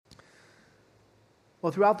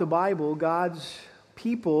Well, throughout the Bible, God's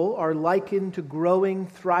people are likened to growing,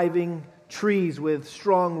 thriving trees with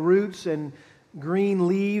strong roots and green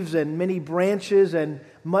leaves and many branches and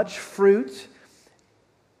much fruit,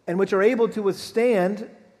 and which are able to withstand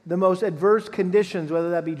the most adverse conditions, whether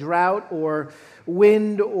that be drought or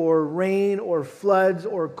wind or rain or floods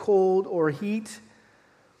or cold or heat.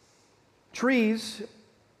 Trees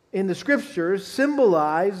in the Scriptures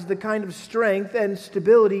symbolize the kind of strength and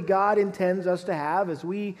stability God intends us to have as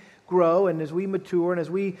we grow and as we mature and as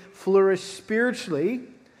we flourish spiritually,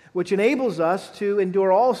 which enables us to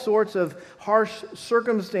endure all sorts of harsh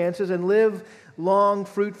circumstances and live long,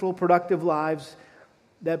 fruitful, productive lives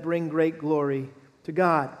that bring great glory to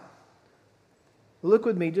God. Look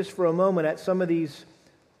with me just for a moment at some of these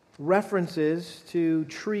references to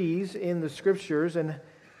trees in the Scriptures and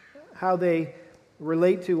how they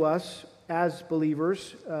relate to us as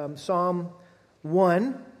believers. Psalm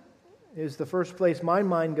 1 is the first place my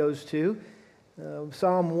mind goes to.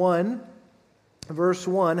 Psalm 1, verse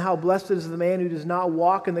 1, "How blessed is the man who does not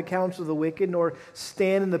walk in the counsel of the wicked, nor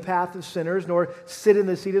stand in the path of sinners, nor sit in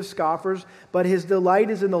the seat of scoffers, but his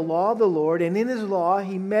delight is in the law of the Lord, and in his law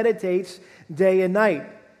he meditates day and night.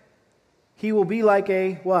 He will be like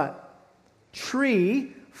a," what?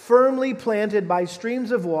 "Tree firmly planted by streams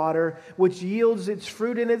of water, which yields its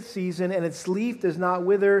fruit in its season, and its leaf does not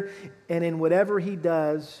wither, and in whatever he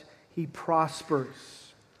does, he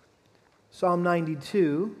prospers." Psalm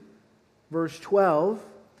 92, verse 12,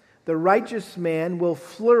 "The righteous man will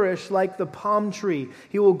flourish like the palm tree.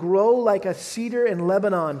 He will grow like a cedar in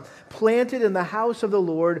Lebanon, planted in the house of the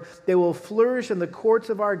Lord. They will flourish in the courts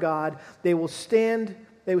of our God. They will still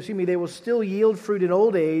yield fruit in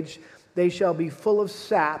old age. They shall be full of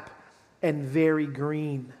sap and very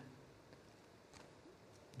green."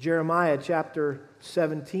 Jeremiah chapter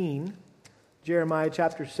 17,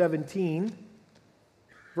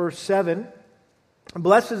 verse 7,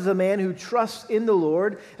 "Blessed is the man who trusts in the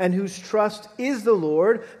Lord and whose trust is the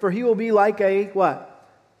Lord, for he will be like a," what?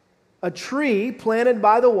 "A tree planted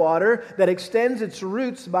by the water that extends its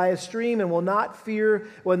roots by a stream and will not fear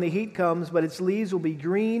when the heat comes, but its leaves will be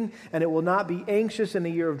green, and it will not be anxious in the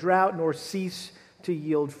year of drought, nor cease to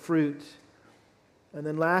yield fruit." And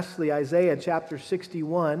then lastly, Isaiah chapter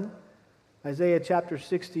 61. Isaiah chapter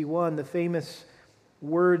 61, the famous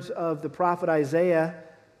words of the prophet Isaiah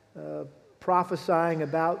prophesying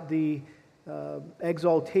about the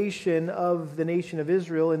exaltation of the nation of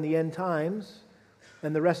Israel in the end times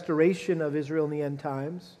and the restoration of Israel in the end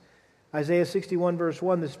times. Isaiah 61 verse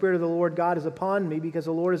 1, "The Spirit of the Lord God is upon me, because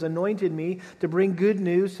the Lord has anointed me to bring good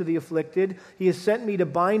news to the afflicted. He has sent me to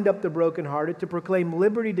bind up the brokenhearted, to proclaim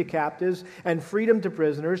liberty to captives and freedom to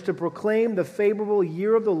prisoners, to proclaim the favorable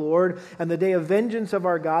year of the Lord and the day of vengeance of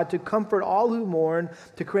our God, to comfort all who mourn,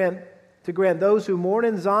 to grant those who mourn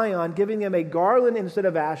in Zion, giving them a garland instead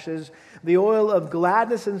of ashes, the oil of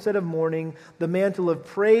gladness instead of mourning, the mantle of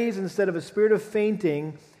praise instead of a spirit of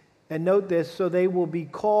fainting." And note this, "So they will be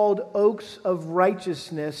called oaks of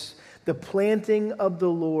righteousness, the planting of the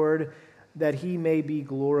Lord, that he may be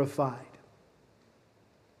glorified."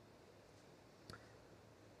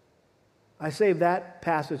 I save that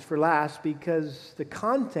passage for last because the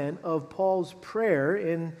content of Paul's prayer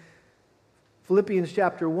in Philippians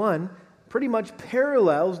chapter 1 pretty much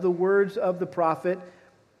parallels the words of the prophet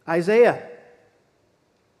Isaiah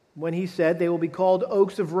when he said, "They will be called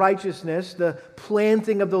oaks of righteousness, the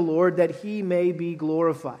planting of the Lord, that he may be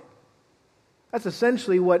glorified." That's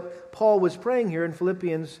essentially what Paul was praying here in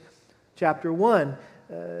Philippians chapter 1,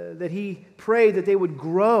 that he prayed that they would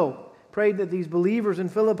grow, prayed that these believers in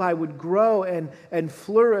Philippi would grow and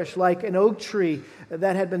flourish like an oak tree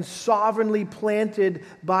that had been sovereignly planted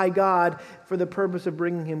by God for the purpose of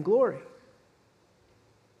bringing him glory.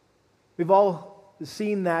 We've all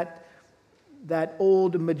seen that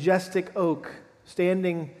old majestic oak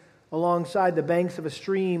standing alongside the banks of a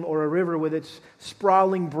stream or a river with its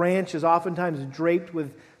sprawling branches, oftentimes draped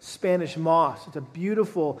with Spanish moss. It's a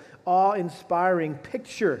beautiful, awe-inspiring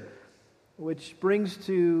picture which brings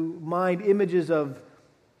to mind images of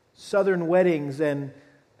southern weddings and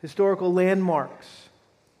historical landmarks.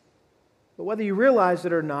 But whether you realize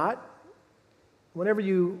it or not, whenever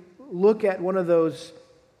you look at one of those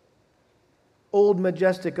old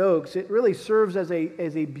majestic oaks, it really serves as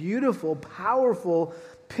a beautiful, powerful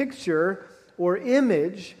picture or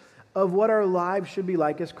image of what our lives should be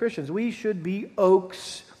like as Christians. We should be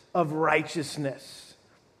oaks of righteousness,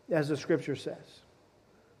 as the Scripture says.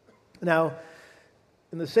 Now,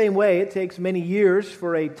 In the same way, it takes many years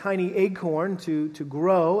for a tiny acorn to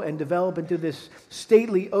grow and develop into this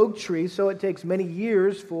stately oak tree, so it takes many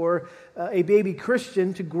years for a baby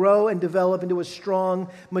Christian to grow and develop into a strong,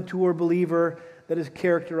 mature believer that is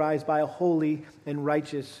characterized by a holy and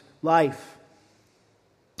righteous life.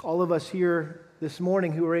 All of us here this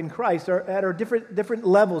morning who are in Christ are at our different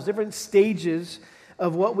levels, different stages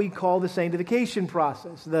of what we call the sanctification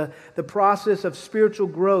process, the process of spiritual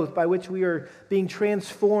growth by which we are being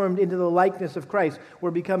transformed into the likeness of Christ. We're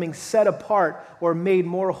becoming set apart or made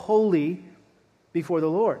more holy before the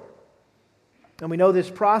Lord. And we know this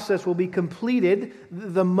process will be completed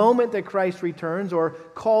the moment that Christ returns or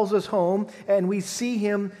calls us home and we see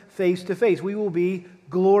Him face to face. We will be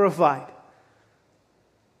glorified.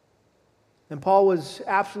 And Paul was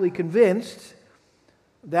absolutely convinced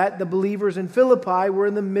that the believers in Philippi were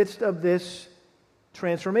in the midst of this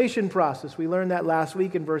transformation process. We learned that last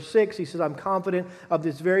week in verse 6. He says, I'm confident of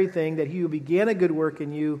this very thing, that He who began a good work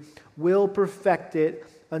in you will perfect it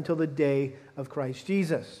until the day of Christ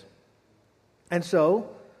Jesus. And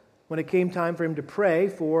so, when it came time for him to pray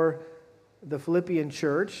for the Philippian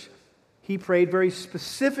church, he prayed very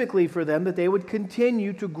specifically for them that they would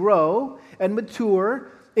continue to grow and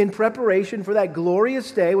mature in preparation for that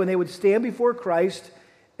glorious day when they would stand before Christ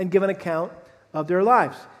and give an account of their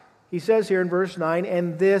lives. He says here in verse 9,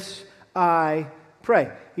 and this I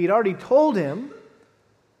pray. He'd already told him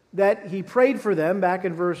that he prayed for them back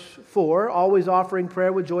in verse 4, always offering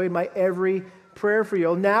prayer with joy in my every prayer for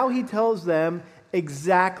you. Now he tells them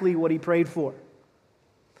exactly what he prayed for.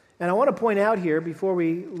 And I want to point out here, before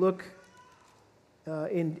we look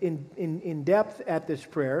in depth at this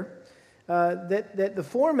prayer, that the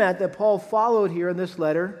format that Paul followed here in this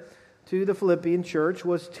letter to the Philippian church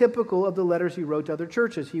was typical of the letters he wrote to other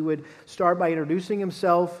churches. He would start by introducing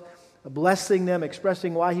himself, blessing them,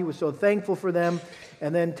 expressing why he was so thankful for them,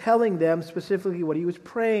 and then telling them specifically what he was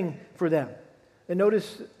praying for them. And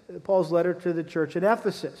notice Paul's letter to the church at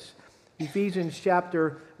Ephesus. Ephesians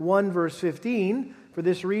chapter 1, verse 15, for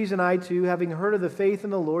this reason I too, having heard of the faith in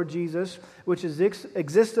the Lord Jesus, which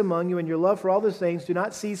exists among you, and your love for all the saints, do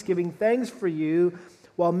not cease giving thanks for you,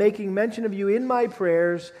 while making mention of you in my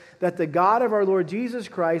prayers, that the God of our Lord Jesus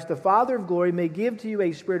Christ, the Father of glory, may give to you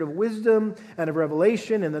a spirit of wisdom and of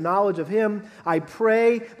revelation and the knowledge of Him. I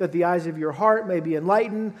pray that the eyes of your heart may be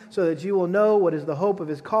enlightened, so that you will know what is the hope of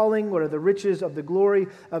His calling, what are the riches of the glory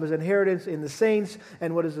of His inheritance in the saints,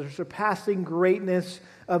 and what is the surpassing greatness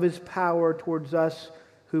of His power towards us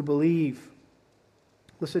who believe.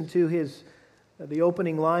 Listen to the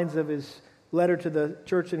opening lines of his letter to the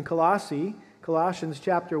church in Colossae. Colossians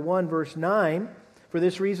chapter 1, verse 9, for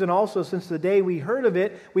this reason also, since the day we heard of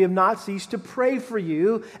it, we have not ceased to pray for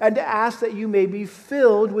you and to ask that you may be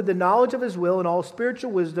filled with the knowledge of His will and all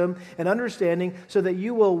spiritual wisdom and understanding, so that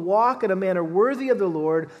you will walk in a manner worthy of the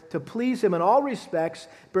Lord, to please Him in all respects,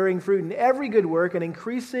 bearing fruit in every good work and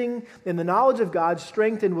increasing in the knowledge of God,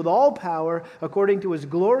 strengthened with all power according to His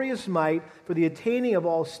glorious might, for the attaining of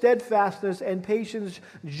all steadfastness and patience,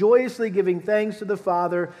 joyously giving thanks to the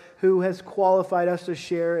Father who has qualified us to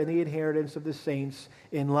share in the inheritance of the saints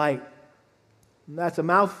in light. And that's a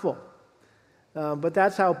mouthful. But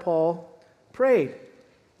that's how Paul prayed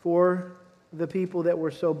for the people that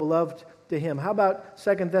were so beloved to him. How about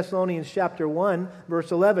 2 Thessalonians chapter 1,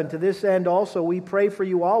 verse 11? To this end also we pray for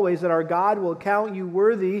you always, that our God will count you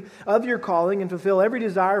worthy of your calling and fulfill every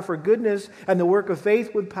desire for goodness and the work of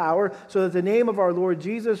faith with power, so that the name of our Lord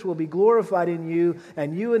Jesus will be glorified in you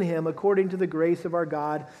and you in Him, according to the grace of our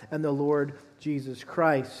God and the Lord Jesus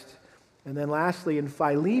Christ. And then lastly in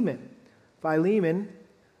Philemon,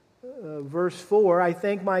 verse 4, I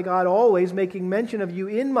thank my God always, making mention of you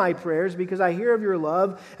in my prayers, because I hear of your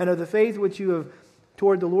love and of the faith which you have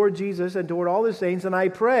toward the Lord Jesus and toward all the saints, and I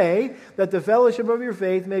pray that the fellowship of your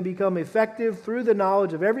faith may become effective through the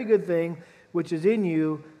knowledge of every good thing which is in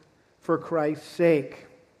you for Christ's sake.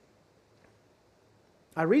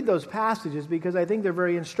 I read those passages because I think they're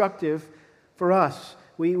very instructive for us.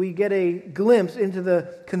 We get a glimpse into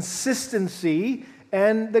the consistency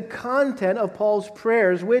and the content of Paul's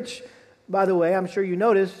prayers, which, by the way, I'm sure you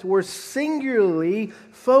noticed, were singularly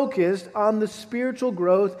focused on the spiritual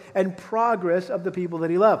growth and progress of the people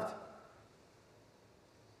that he loved.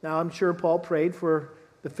 Now, I'm sure Paul prayed for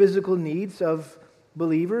the physical needs of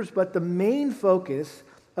believers, but the main focus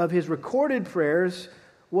of his recorded prayers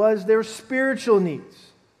was their spiritual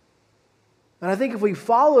needs. And I think if we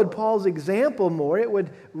followed Paul's example more, it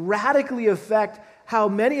would radically affect how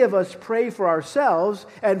many of us pray for ourselves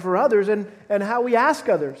and for others, and how we ask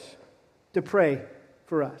others to pray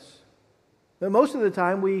for us. But most of the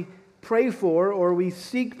time we pray for, or we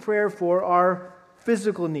seek prayer for, our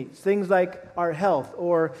physical needs, things like our health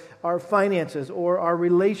or our finances or our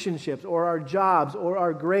relationships or our jobs or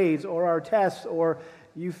our grades or our tests, or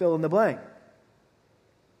you fill in the blank.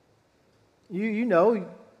 You know,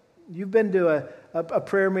 you've been to a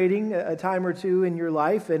prayer meeting a time or two in your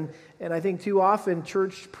life, and I think too often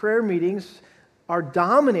church prayer meetings are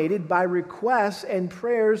dominated by requests and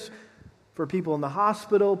prayers for people in the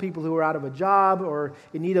hospital, people who are out of a job or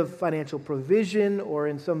in need of financial provision or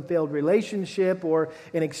in some failed relationship, or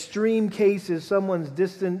in extreme cases, someone's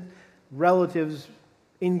distant relative's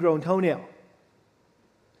ingrown toenail.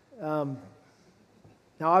 Now,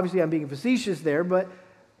 obviously, I'm being facetious there, but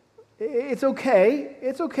it's okay.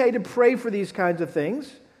 It's okay to pray for these kinds of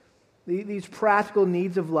things, these practical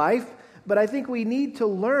needs of life. But I think we need to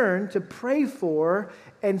learn to pray for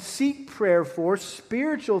and seek prayer for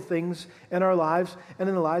spiritual things in our lives and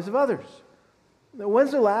in the lives of others.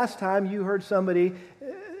 When's the last time you heard somebody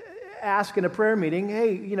ask in a prayer meeting,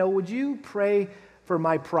 hey, would you pray for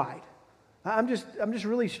my pride? I'm just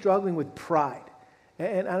really struggling with pride.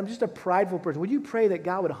 And I'm just a prideful person. Would you pray that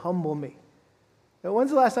God would humble me? Now,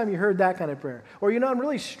 when's the last time you heard that kind of prayer? Or, I'm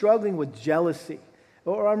really struggling with jealousy.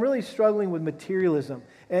 Or I'm really struggling with materialism.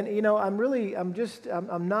 And,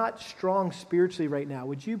 I'm not strong spiritually right now.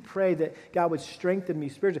 Would you pray that God would strengthen me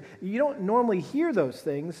spiritually? You don't normally hear those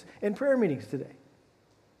things in prayer meetings today.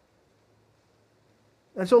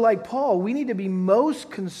 And so like Paul, we need to be most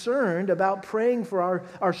concerned about praying for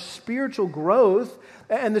our spiritual growth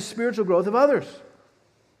and the spiritual growth of others.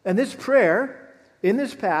 And this prayer, in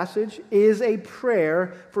this passage, is a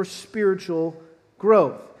prayer for spiritual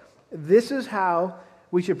growth. This is how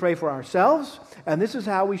we should pray for ourselves, and this is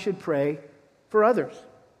how we should pray for others.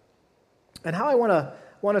 And how I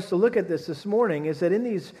want us to look at this morning is that in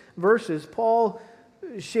these verses, Paul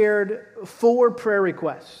shared four prayer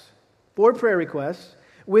requests,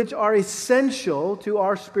 which are essential to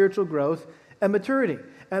our spiritual growth and maturity.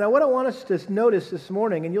 And what I want us to notice this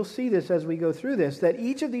morning, and you'll see this as we go through this, that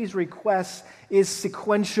each of these requests is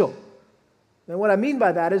sequential. And what I mean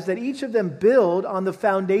by that is that each of them build on the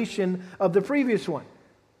foundation of the previous one.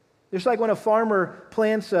 Just like when a farmer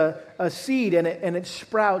plants a seed and it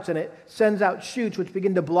sprouts and it sends out shoots which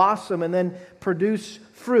begin to blossom and then produce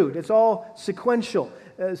fruit. It's all sequential.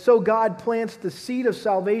 So God plants the seed of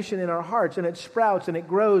salvation in our hearts, and it sprouts and it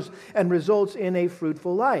grows and results in a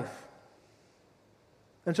fruitful life.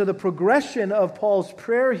 And so the progression of Paul's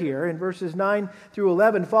prayer here in verses 9 through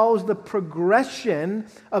 11 follows the progression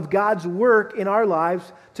of God's work in our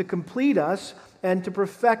lives to complete us and to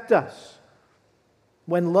perfect us.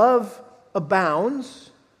 When love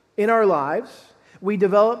abounds in our lives, we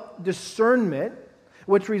develop discernment,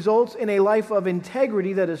 which results in a life of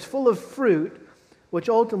integrity that is full of fruit, which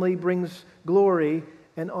ultimately brings glory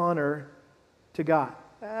and honor to God.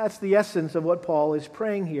 That's the essence of what Paul is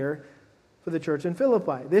praying here for the church in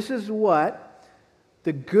Philippi. This is what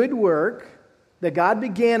the good work that God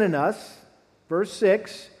began in us, verse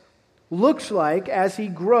 6, looks like as He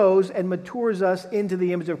grows and matures us into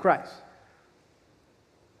the image of Christ.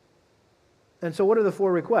 And so what are the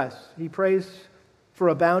four requests? He prays for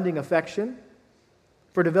abounding affection,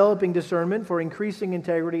 for developing discernment, for increasing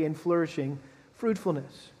integrity, and flourishing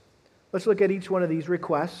fruitfulness. Let's look at each one of these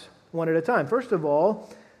requests one at a time. First of all,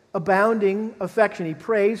 abounding affection. He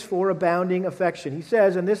prays for abounding affection. He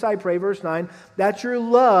says, and this I pray, verse 9, that your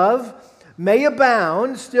love may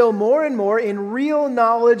abound still more and more in real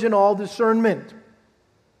knowledge and all discernment.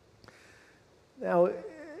 Now,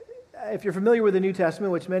 if you're familiar with the New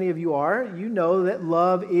Testament, which many of you are, you know that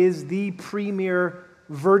love is the premier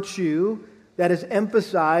virtue that is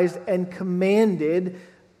emphasized and commanded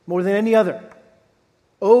more than any other.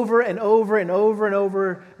 Over and over and over and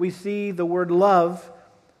over, we see the word love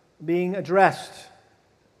being addressed.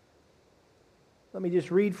 Let me just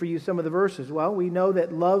read for you some of the verses. Well, we know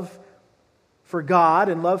that love for God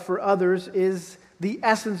and love for others is the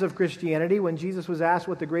essence of Christianity. When Jesus was asked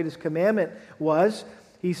what the greatest commandment was,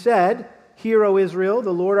 He said, "Hear, O Israel,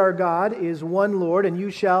 the Lord our God is one Lord, and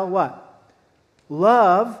you shall" what?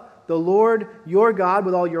 "Love the Lord your God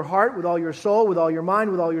with all your heart, with all your soul, with all your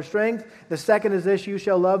mind, with all your strength." The second is this, you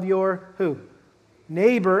shall love your who?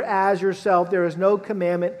 Neighbor as yourself. There is no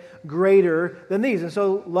commandment greater than these. And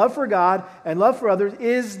so love for God and love for others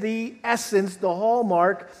is the essence, the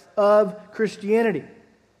hallmark of Christianity.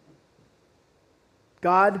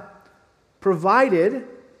 God provided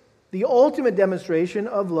the ultimate demonstration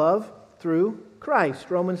of love through Christ.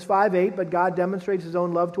 Romans 5:8, but God demonstrates His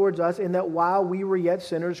own love towards us in that while we were yet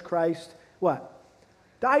sinners, Christ, what?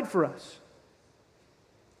 Died for us.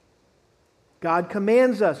 God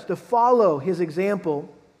commands us to follow His example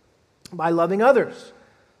by loving others.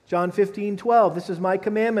 John 15:12, this is my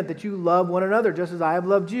commandment, that you love one another, just as I have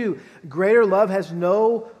loved you. Greater love has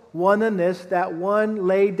no one than this, that one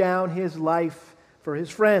laid down his life for his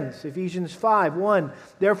friends. Ephesians 5:1,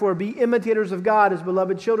 therefore be imitators of God as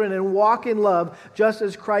beloved children, and walk in love, just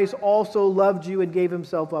as Christ also loved you and gave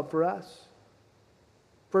himself up for us.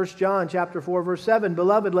 1 John chapter 4, verse 7,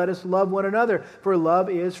 beloved, let us love one another, for love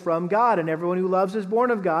is from God, and everyone who loves is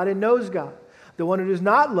born of God and knows God. The one who does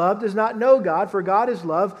not love does not know God, for God is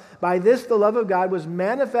love. By this the love of God was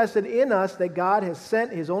manifested in us, that God has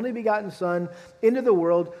sent his only begotten Son into the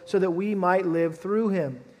world so that we might live through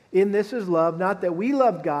him. In this is love, not that we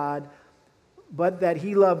loved God, but that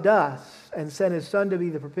he loved us and sent his Son to be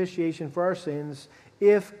the propitiation for our sins.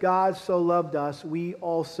 If God so loved us, we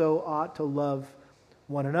also ought to love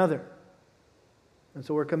one another. And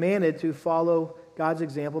so we're commanded to follow God's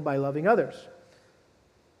example by loving others.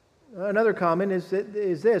 Another comment is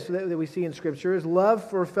this that we see in Scripture is love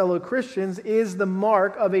for fellow Christians is the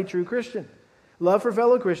mark of a true Christian. Love for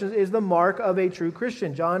fellow Christians is the mark of a true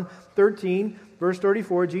Christian. John 13, verse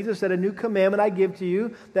 34, Jesus said, a new commandment I give to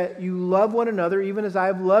you, that you love one another, even as I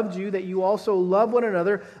have loved you, that you also love one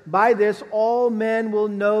another. By this all men will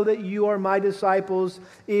know that you are my disciples,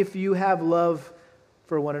 if you have love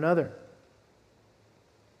for one another.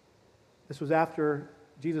 This was after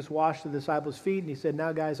Jesus washed the disciples' feet, and he said,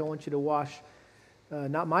 now guys, I want you to wash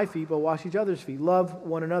not my feet, but wash each other's feet. Love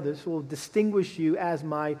one another. This will distinguish you as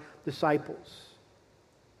my disciples.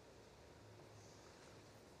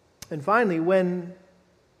 And finally, when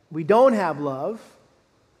we don't have love,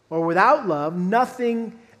 or without love,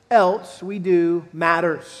 nothing else we do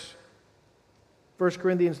matters. 1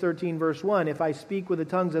 Corinthians 13, verse 1, if I speak with the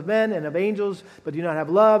tongues of men and of angels, but do not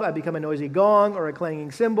have love, I become a noisy gong or a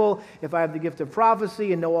clanging cymbal. If I have the gift of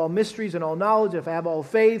prophecy and know all mysteries and all knowledge, if I have all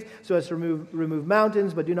faith so as to remove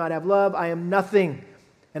mountains, but do not have love, I am nothing.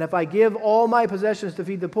 And if I give all my possessions to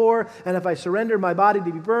feed the poor, and if I surrender my body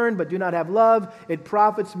to be burned, but do not have love, it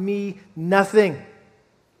profits me nothing.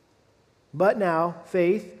 But now,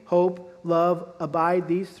 faith, hope, love, abide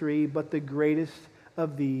these three, but the greatest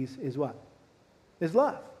of these is what? Is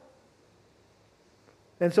love.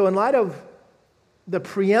 And so in light of the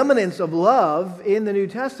preeminence of love in the New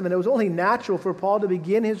Testament, it was only natural for Paul to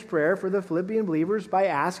begin his prayer for the Philippian believers by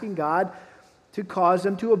asking God to cause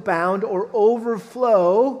them to abound or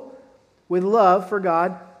overflow with love for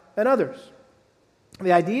God and others.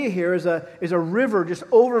 The idea here is a river just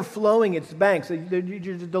overflowing its banks.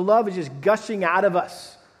 The love is just gushing out of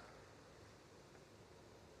us.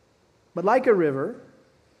 But like a river,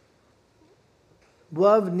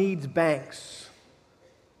 love needs banks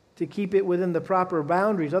to keep it within the proper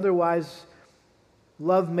boundaries. Otherwise,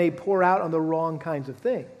 love may pour out on the wrong kinds of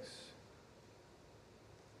things.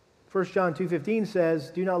 1 John 2:15 says,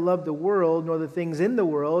 do not love the world nor the things in the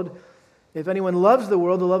world. If anyone loves the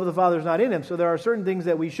world, the love of the Father is not in him. So there are certain things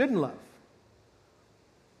that we shouldn't love.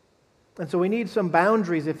 And so we need some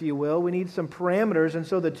boundaries, if you will. We need some parameters. And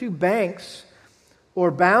so the two banks or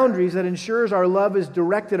boundaries that ensures our love is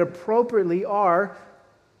directed appropriately are,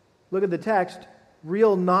 look at the text,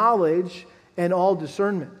 real knowledge and all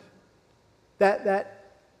discernment. That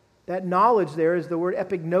knowledge there is the word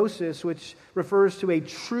epignosis, which refers to a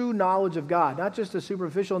true knowledge of God. Not just a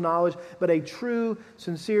superficial knowledge, but a true,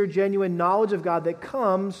 sincere, genuine knowledge of God that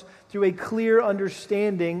comes through a clear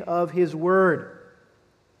understanding of His Word.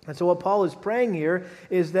 And so what Paul is praying here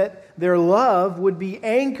is that their love would be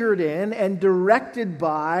anchored in and directed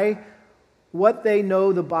by what they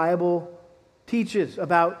know the Bible teaches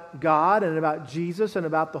about God and about Jesus and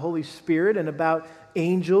about the Holy Spirit and about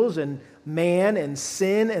angels and man and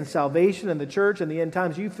sin and salvation and the church and the end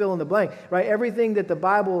times. You fill in the blank, right? Everything that the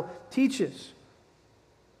Bible teaches,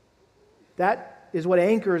 that is what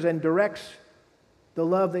anchors and directs the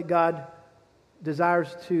love that God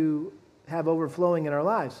desires to have overflowing in our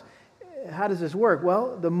lives. How does this work?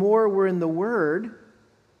 Well, the more we're in the Word,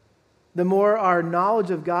 the more our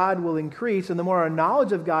knowledge of God will increase, and the more our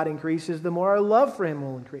knowledge of God increases, the more our love for Him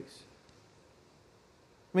will increase.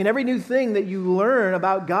 I mean, every new thing that you learn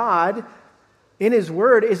about God in His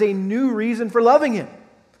Word is a new reason for loving Him.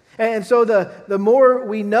 And so the more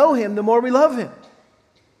we know Him, the more we love Him.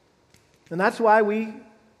 And that's why we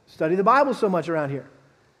study the Bible so much around here.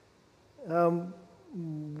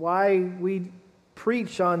 Why we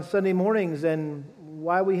preach on Sunday mornings, and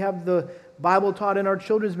why we have the Bible taught in our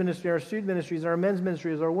children's ministry, our student ministries, our men's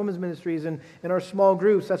ministries, our women's ministries, and in our small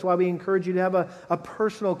groups. That's why we encourage you to have a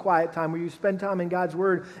personal quiet time where you spend time in God's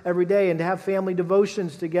Word every day, and to have family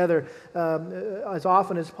devotions together as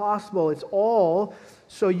often as possible. It's all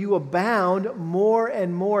so you abound more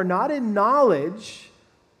and more, not in knowledge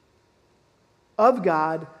of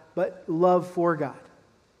God, but love for God.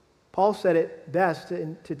 Paul said it best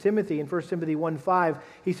to Timothy in 1 Timothy 1:5.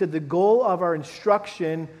 He said, the goal of our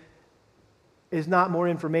instruction is not more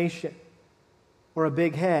information or a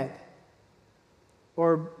big head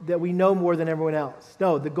or that we know more than everyone else.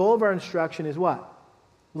 No, the goal of our instruction is what?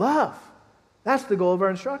 Love. That's the goal of our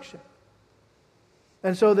instruction.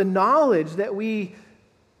 And so the knowledge that we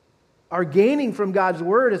are gaining from God's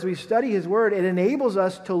Word as we study His Word, it enables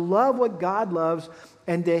us to love what God loves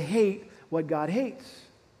and to hate what God hates.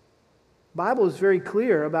 The Bible is very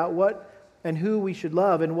clear about what and who we should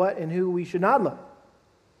love and what and who we should not love.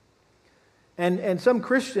 And some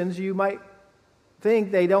Christians, you might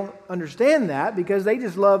think they don't understand that because they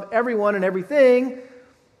just love everyone and everything.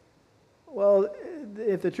 Well,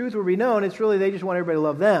 if the truth were to be known, it's really they just want everybody to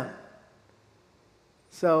love them.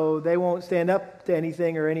 So they won't stand up to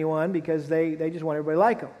anything or anyone because they just want everybody to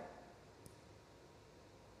like them.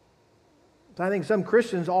 So I think some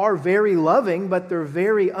Christians are very loving, but they're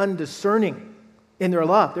very undiscerning in their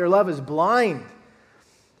love. Their love is blind.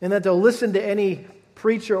 And that they'll listen to any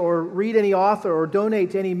preacher or read any author or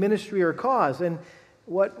donate to any ministry or cause. And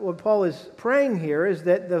what Paul is praying here is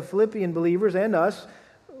that the Philippian believers and us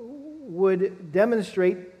would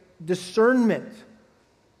demonstrate discernment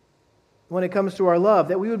when it comes to our love,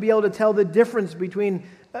 that we would be able to tell the difference between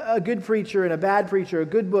a good preacher and a bad preacher, a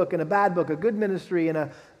good book and a bad book, a good ministry and a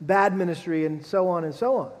bad ministry, and so on and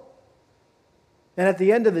so on. And at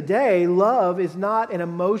the end of the day, love is not an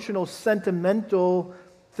emotional, sentimental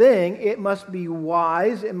thing. It must be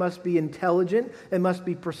wise, it must be intelligent, it must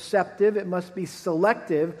be perceptive, it must be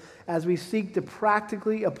selective as we seek to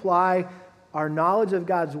practically apply our knowledge of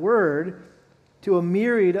God's Word to a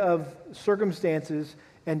myriad of circumstances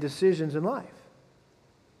and decisions in life.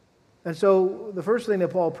 And so the first thing that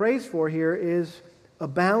Paul prays for here is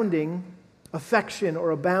abounding affection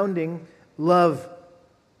or abounding love,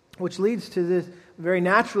 which leads to this very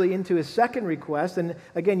naturally into his second request. And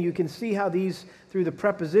again, you can see how these, through the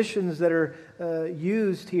prepositions that are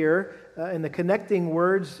used here and the connecting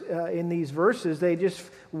words in these verses, they just,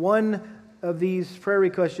 one of these prayer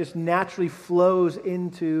requests just naturally flows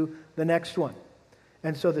into the next one.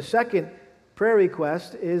 And so the second prayer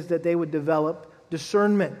request is that they would develop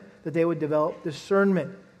discernment,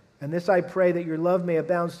 And this I pray, that your love may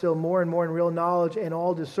abound still more and more in real knowledge and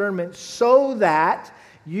all discernment, so that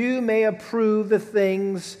you may approve the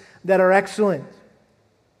things that are excellent.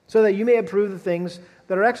 So that you may approve the things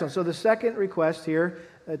that are excellent. So the second request here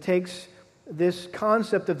takes this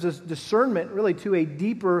concept of this discernment really to a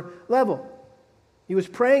deeper level. He was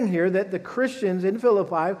praying here that the Christians in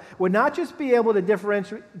Philippi would not just be able to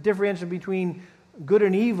differentiate between good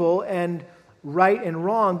and evil and right and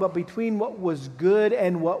wrong, but between what was good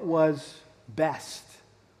and what was best.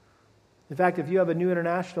 In fact, if you have a New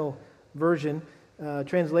International Version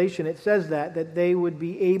translation, it says that they would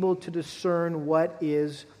be able to discern what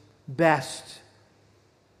is best.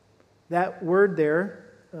 That word there,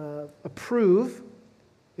 approve,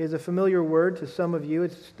 is a familiar word to some of you.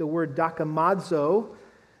 It's the word dokimazo,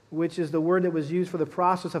 which is the word that was used for the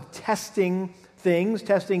process of testing things,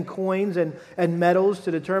 testing coins and metals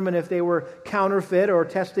to determine if they were counterfeit, or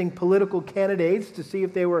testing political candidates to see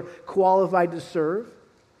if they were qualified to serve.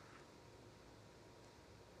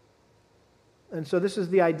 And so this is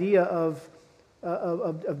the idea of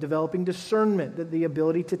developing discernment, the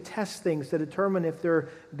ability to test things to determine if they're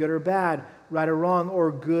good or bad, right or wrong,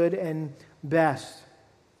 or good and best.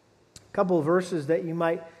 A couple of verses that you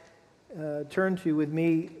might turn to with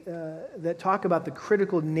me that talk about the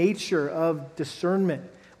critical nature of discernment.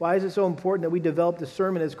 Why is it so important that we develop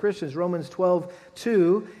discernment as Christians? Romans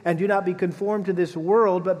 12:2, and do not be conformed to this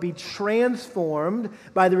world, but be transformed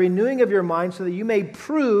by the renewing of your mind, so that you may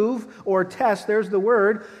prove or test, there's the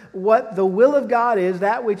word, what the will of God is,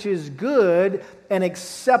 that which is good and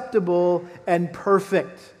acceptable and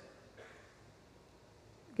perfect.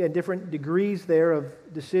 Again, different degrees there of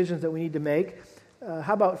decisions that we need to make.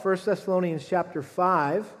 How about 1 Thessalonians chapter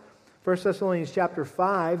 5? 1 Thessalonians chapter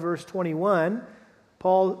 5, verse 21.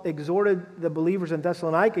 Paul exhorted the believers in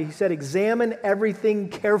Thessalonica. He said, examine everything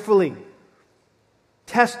carefully.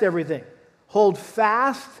 Test everything. Hold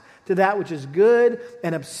fast to that which is good,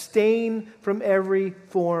 and abstain from every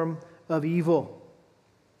form of evil.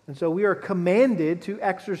 And so we are commanded to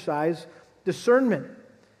exercise discernment.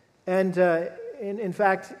 And in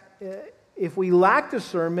fact, if we lack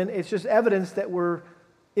discernment, it's just evidence that we're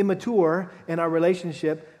immature in our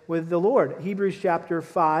relationship with the Lord. Hebrews chapter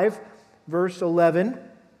 5, verse 11.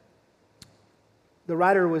 The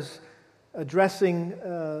writer was addressing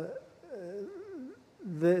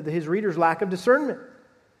his readers' lack of discernment.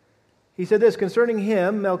 He said this, concerning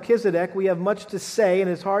him, Melchizedek, we have much to say, and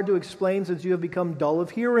it's hard to explain since you have become dull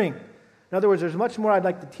of hearing. In other words, there's much more I'd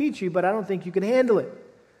like to teach you, but I don't think you can handle it.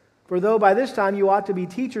 For though by this time you ought to be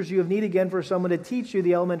teachers, you have need again for someone to teach you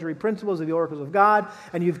the elementary principles of the oracles of God,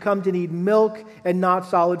 and you've come to need milk and not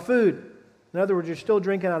solid food. In other words, you're still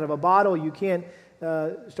drinking out of a bottle. You can't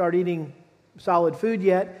start eating solid food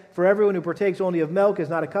yet. For everyone who partakes only of milk is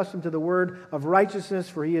not accustomed to the word of righteousness,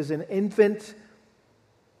 for he is an infant.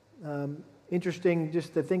 Interesting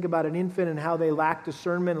just to think about an infant and how they lack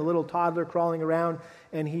discernment. A little toddler crawling around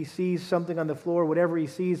and he sees something on the floor. Whatever he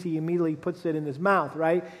sees, he immediately puts it in his mouth,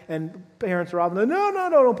 right? And parents are often like, no,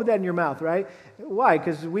 don't put that in your mouth, right? Why?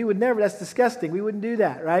 Because we would never, that's disgusting. We wouldn't do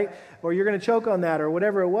that, right? Or you're going to choke on that or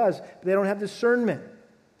whatever it was. But they don't have discernment.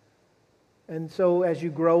 And so as you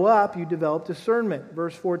grow up, you develop discernment.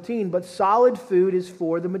 Verse 14, but solid food is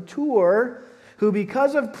for the mature who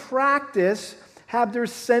because of practice have their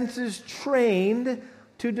senses trained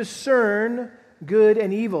to discern good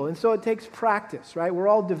and evil. And so it takes practice, right? We're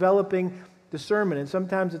all developing discernment. And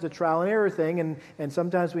sometimes it's a trial and error thing. And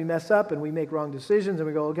sometimes we mess up and we make wrong decisions. And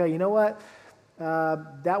we go, okay, you know what?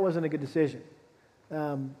 That wasn't a good decision.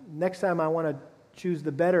 Next time I want to choose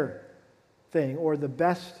the better thing or the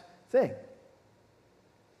best thing.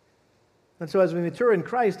 And so as we mature in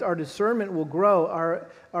Christ, our discernment will grow.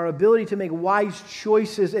 Our ability to make wise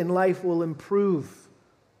choices in life will improve.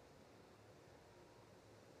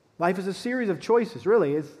 Life is a series of choices,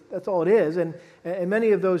 really. That's all it is. And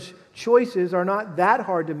many of those choices are not that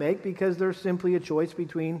hard to make because they're simply a choice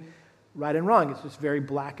between right and wrong. It's just very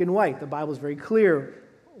black and white. The Bible is very clear.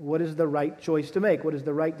 What is the right choice to make? What is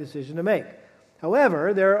the right decision to make?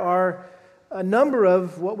 However, there are a number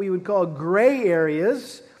of what we would call gray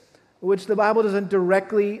areas which the Bible doesn't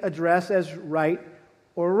directly address as right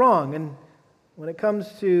or wrong. And when it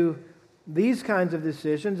comes to these kinds of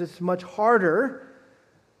decisions, it's much harder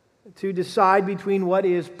to decide between what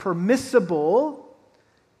is permissible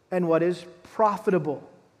and what is profitable.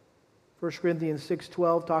 1 Corinthians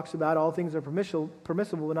 6:12 talks about all things are permissible,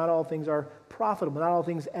 but not all things are profitable, not all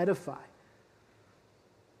things edify.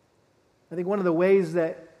 I think one of the ways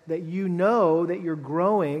that you know that you're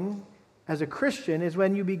growing as a Christian is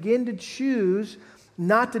when you begin to choose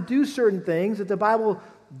not to do certain things that the Bible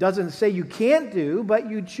doesn't say you can't do, but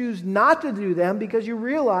you choose not to do them because you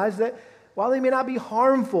realize that while they may not be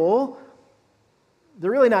harmful,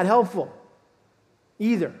 they're really not helpful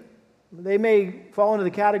either. They may fall into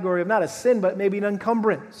the category of not a sin, but maybe an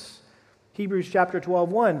encumbrance. Hebrews chapter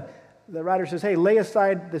 12:1, the writer says, hey, lay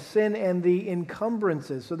aside the sin and the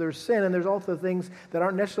encumbrances. So there's sin, and there's also things that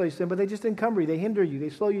aren't necessarily sin, but they just encumber you, they hinder you, they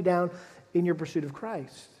slow you down in your pursuit of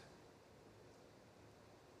Christ.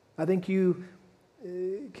 I think you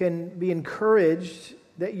can be encouraged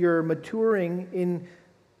that you're maturing in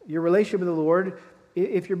your relationship with the Lord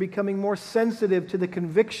if you're becoming more sensitive to the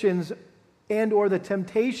convictions and or the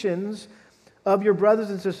temptations of your brothers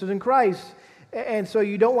and sisters in Christ. And so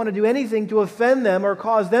you don't want to do anything to offend them or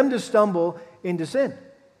cause them to stumble into sin.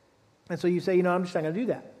 And so you say, I'm just not going to do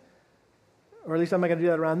that. Or at least I'm not going to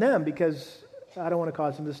do that around them because I don't want to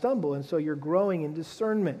cause them to stumble. And so you're growing in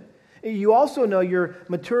discernment. You also know you're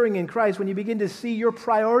maturing in Christ when you begin to see your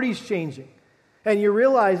priorities changing. And you're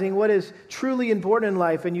realizing what is truly important in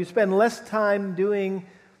life, and you spend less time doing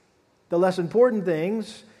the less important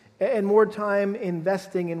things and more time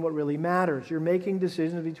investing in what really matters. You're making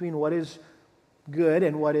decisions between what is good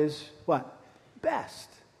and what is what? Best.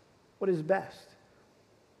 What is best?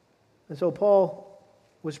 And so Paul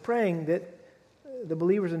was praying that the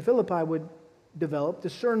believers in Philippi would develop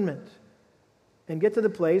discernment and get to the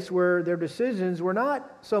place where their decisions were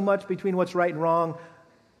not so much between what's right and wrong,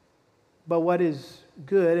 but what is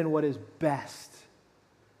good and what is best.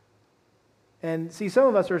 And see, some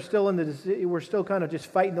of us are still we're still kind of just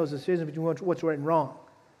fighting those decisions between what's right and wrong.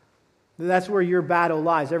 That's where your battle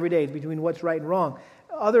lies every day, between what's right and wrong.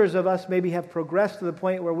 Others of us maybe have progressed to the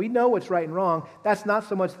point where we know what's right and wrong. That's not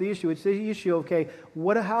so much the issue. It's the issue of, okay,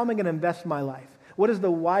 how am I going to invest my life? What is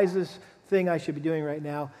the wisest thing I should be doing right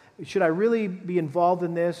now? Should I really be involved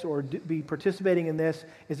in this or be participating in this?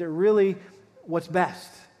 Is it really what's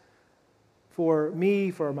best for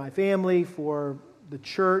me, for my family, for the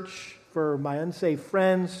church, for my unsaved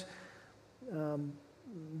friends?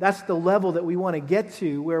 That's the level that we want to get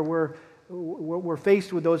to, where we're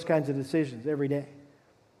faced with those kinds of decisions every day,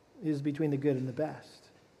 is between the good and the best.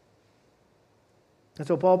 And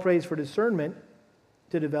so Paul prays for discernment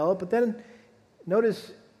to develop, but then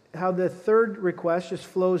notice how the third request just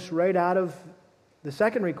flows right out of the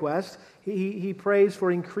second request. He prays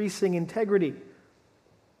for increasing integrity.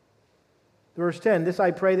 Verse 10, this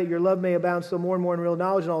I pray that your love may abound still more and more in real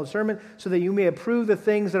knowledge and all discernment, so that you may approve the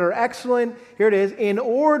things that are excellent. Here it is, in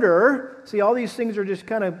order, see all these things are just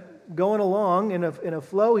kind of going along in a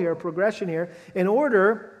flow here, a progression here, in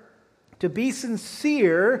order to be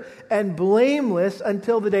sincere and blameless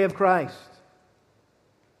until the day of Christ.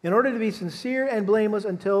 In order to be sincere and blameless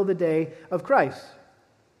until the day of Christ.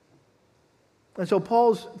 And so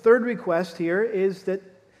Paul's third request here is that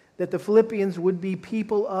the Philippians would be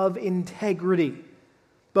people of integrity,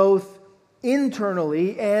 both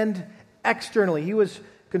internally and externally. He was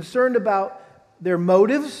concerned about their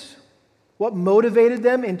motives, what motivated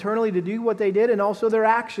them internally to do what they did, and also their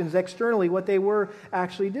actions externally, what they were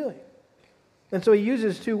actually doing. And so he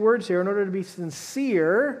uses two words here in order to be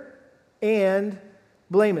sincere and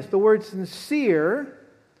blameless. The word sincere,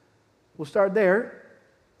 we'll start there,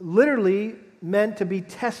 literally meant to be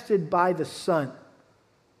tested by the sun.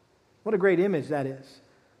 What a great image that is.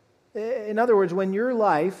 In other words, when your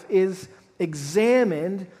life is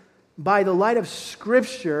examined by the light of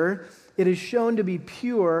Scripture, it is shown to be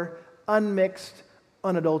pure, unmixed,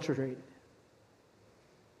 unadulterated.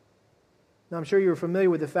 Now, I'm sure you're familiar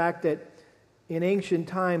with the fact that in ancient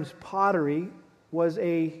times, pottery was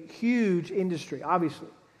a huge industry, obviously.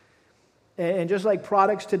 And just like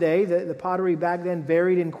products today, the pottery back then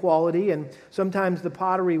varied in quality, and sometimes the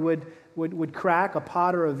pottery would crack, a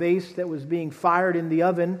pot or a vase that was being fired in the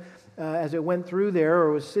oven as it went through there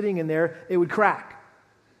or was sitting in there, it would crack,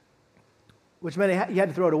 which meant you had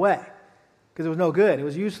to throw it away because it was no good, it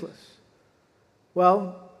was useless.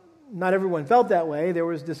 Well, not everyone felt that way. There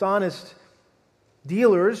was dishonest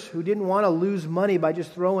dealers who didn't want to lose money by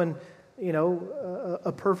just throwing,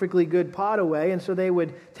 a perfectly good pot away, and so they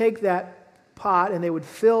would take that pot and they would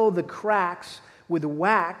fill the cracks with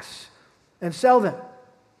wax and sell them.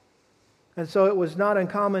 And so it was not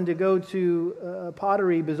uncommon to go to a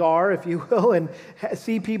pottery bazaar, if you will, and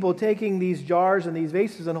see people taking these jars and these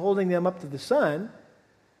vases and holding them up to the sun,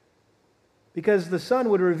 because the sun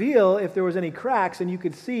would reveal if there was any cracks, and you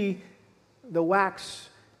could see the wax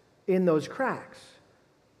in those cracks.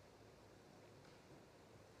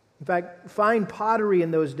 In fact, fine pottery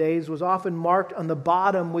in those days was often marked on the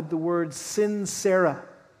bottom with the word sincera,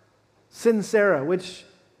 which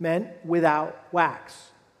meant without wax.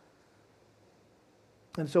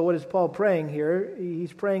 And so what is Paul praying here?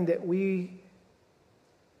 He's praying that we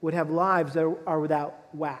would have lives that are without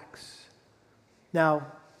wax. Now,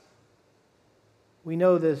 we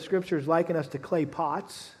know the Scriptures liken us to clay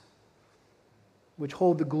pots, which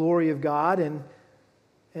hold the glory of God, and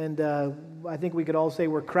I think we could all say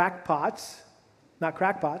we're cracked pots. Not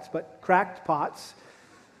crackpots, but cracked pots.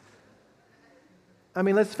 I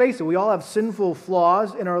mean, let's face it, we all have sinful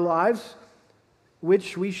flaws in our lives,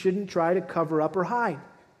 which we shouldn't try to cover up or hide.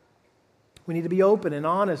 We need to be open and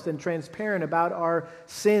honest and transparent about our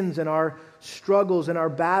sins and our struggles and our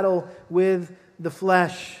battle with the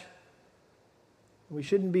flesh. We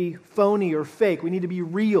shouldn't be phony or fake. We need to be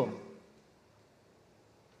real.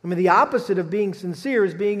 I mean, the opposite of being sincere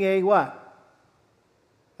is being a what?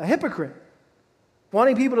 A hypocrite.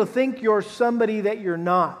 Wanting people to think you're somebody that you're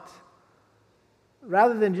not.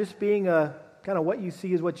 Rather than just being a kind of what you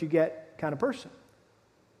see is what you get kind of person.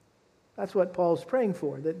 That's what Paul's praying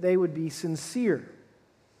for, that they would be sincere.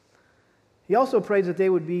 He also prays that they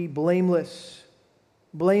would be blameless.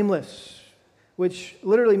 Blameless, which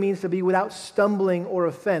literally means to be without stumbling or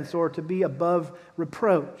offense, or to be above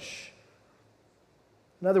reproach.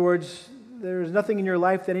 In other words, there's nothing in your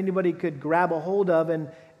life that anybody could grab a hold of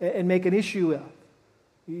and make an issue of.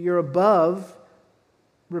 You're above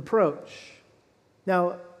reproach.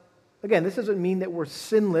 Now, again, this doesn't mean that we're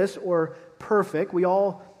sinless or perfect. We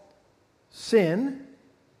all sin,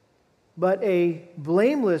 but a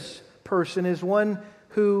blameless person is one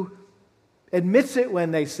who admits it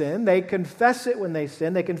when they sin, they confess it when they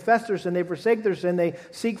sin, they confess their sin, they forsake their sin, they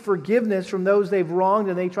seek forgiveness from those they've wronged,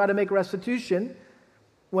 and they try to make restitution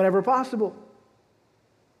whenever possible.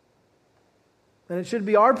 And it should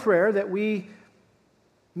be our prayer that we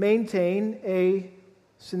maintain a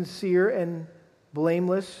sincere and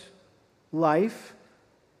blameless life,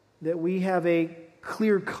 that we have a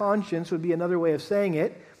clear conscience, would be another way of saying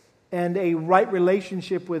it, and a right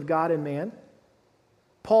relationship with God and man.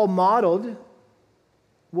 Paul modeled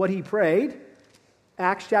what he prayed.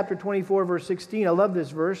 Acts chapter 24, verse 16. I love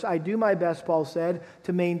this verse. I do my best, Paul said,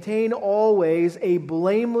 to maintain always a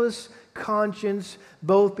blameless conscience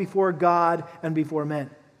both before God and before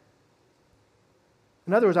men.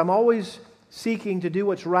 In other words, I'm always seeking to do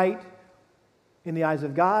what's right in the eyes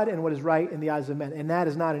of God and what is right in the eyes of men. And that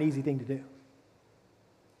is not an easy thing to do.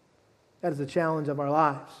 That is the challenge of our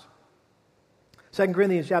lives. 2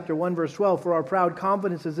 Corinthians chapter 1, verse 12, for our proud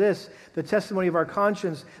confidence is this, the testimony of our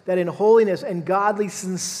conscience, that in holiness and godly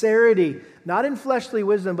sincerity, not in fleshly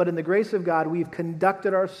wisdom, but in the grace of God, we've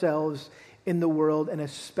conducted ourselves in the world, and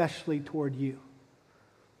especially toward you.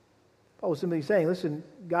 Paul was simply saying, listen,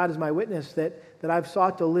 God is my witness that I've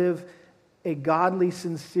sought to live a godly,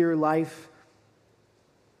 sincere life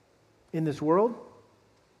in this world,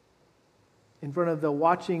 in front of the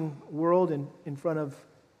watching world, and in front of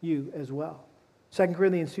you as well. 2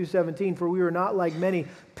 Corinthians 2:17, for we are not like many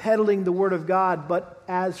peddling the word of God, but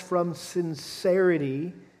as from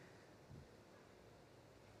sincerity,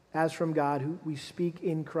 as from God, who we speak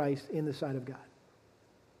in Christ in the sight of God.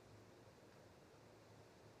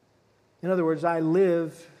 In other words, I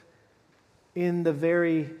live in the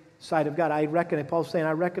very sight of God. Paul's saying,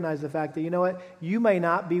 I recognize the fact that, you know what, you may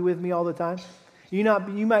not be with me all the time. You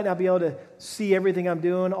might not be able to see everything I'm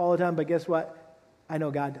doing all the time, but guess what? I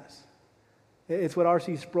know God does. It's what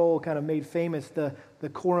R.C. Sproul kind of made famous, the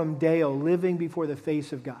coram Deo, living before the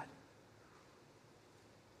face of God.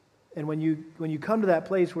 And when you come to that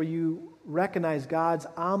place where you recognize God's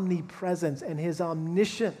omnipresence and His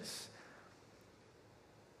omniscience,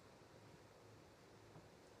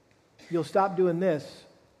 you'll stop doing this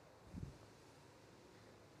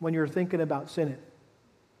when you're thinking about sinning.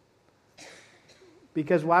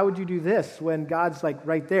 Because why would you do this when God's like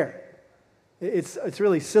right there? It's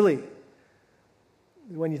really silly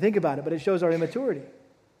when you think about it, but it shows our immaturity.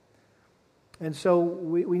 And so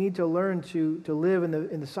we need to learn to live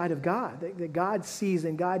in the sight of God, that God sees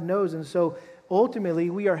and God knows. And so ultimately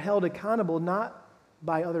we are held accountable not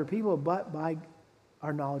by other people, but by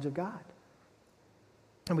our knowledge of God.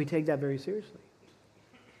 And we take that very seriously.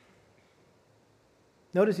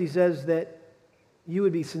 Notice he says that you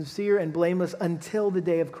would be sincere and blameless until the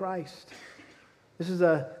day of Christ. This is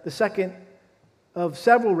the second of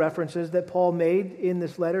several references that Paul made in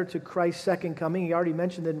this letter to Christ's second coming. He already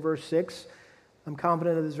mentioned it in verse 6. I'm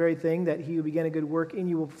confident of this very thing, that he who began a good work in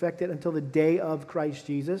you will perfect it until the day of Christ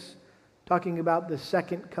Jesus. Talking about the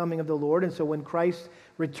second coming of the Lord. And so when Christ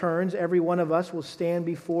returns, every one of us will stand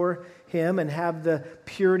before Him and have the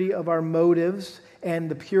purity of our motives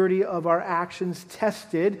and the purity of our actions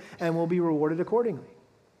tested, and will be rewarded accordingly.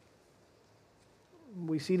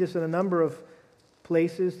 We see this in a number of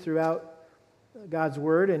places throughout God's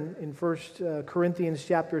Word. In 1 Corinthians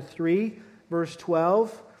chapter 3, verse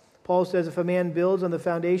 12, Paul says, if a man builds on the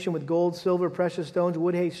foundation with gold, silver, precious stones,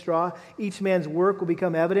 wood, hay, straw, each man's work will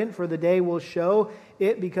become evident, for the day will show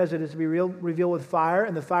it, because it is to be revealed with fire,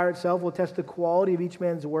 and the fire itself will test the quality of each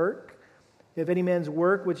man's work. If any man's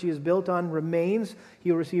work which he has built on remains,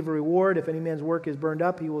 he will receive a reward. If any man's work is burned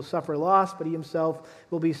up, he will suffer loss, but he himself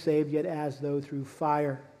will be saved, yet as though through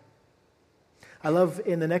fire. I love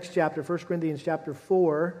in the next chapter, 1 Corinthians chapter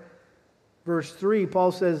 4, verse 3,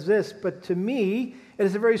 Paul says this, but to me it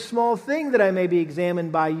is a very small thing that I may be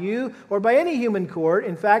examined by you or by any human court.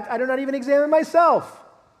 In fact, I do not even examine myself.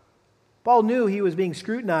 Paul knew he was being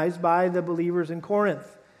scrutinized by the believers in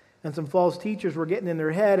Corinth. And some false teachers were getting in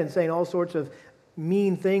their head and saying all sorts of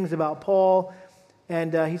mean things about Paul.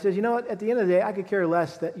 And he says, you know what, at the end of the day, I could care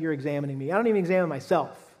less that you're examining me. I don't even examine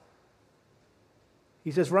myself.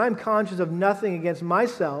 He says, for I am conscious of nothing against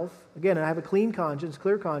myself. Again, I have a clean conscience,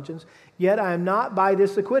 clear conscience, yet I am not by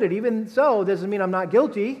this acquitted. Even so, doesn't mean I'm not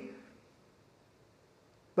guilty.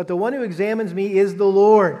 But the one who examines me is the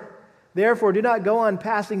Lord. Therefore, do not go on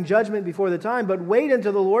passing judgment before the time, but wait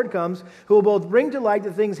until the Lord comes, who will both bring to light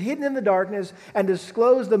the things hidden in the darkness and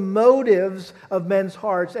disclose the motives of men's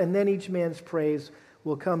hearts, and then each man's praise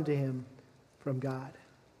will come to him from God.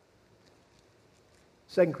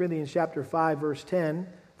 2 Corinthians chapter 5, verse 10,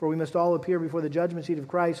 for we must all appear before the judgment seat of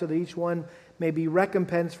Christ, so that each one may be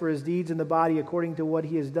recompensed for his deeds in the body according to what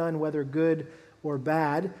he has done, whether good or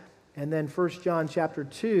bad. And then 1 John chapter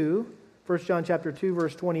 2,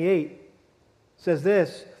 verse 28 says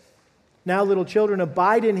this, now little children,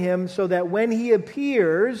 abide in him, so that when he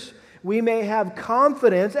appears, we may have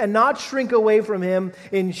confidence and not shrink away from him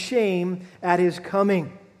in shame at his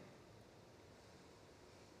coming.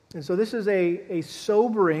 And so this is a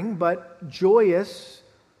sobering but joyous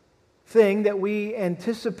thing that we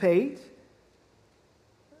anticipate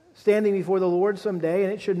standing before the Lord someday,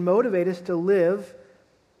 and it should motivate us to live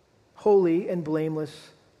holy and blameless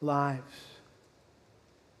lives.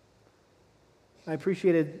 I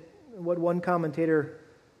appreciated what one commentator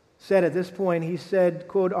said at this point. He said,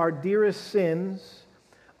 quote, our dearest sins,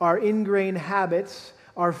 our ingrained habits,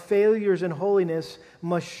 our failures in holiness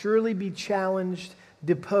must surely be challenged,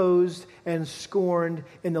 deposed, and scorned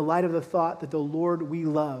in the light of the thought that the Lord we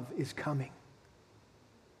love is coming.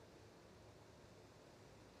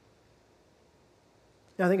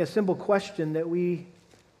 Now, I think a simple question that we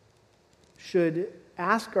should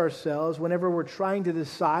ask ourselves whenever we're trying to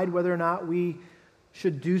decide whether or not we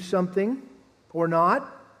should do something or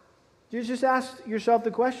not, just ask yourself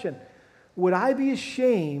the question, would I be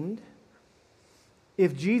ashamed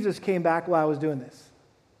if Jesus came back while I was doing this?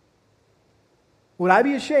 Would I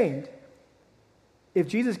be ashamed if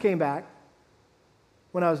Jesus came back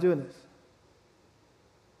when I was doing this?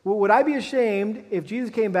 Would I be ashamed if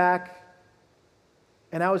Jesus came back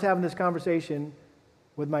and I was having this conversation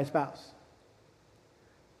with my spouse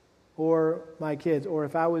or my kids, or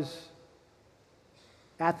if I was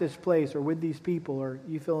at this place or with these people, or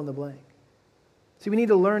you fill in the blank? See, we need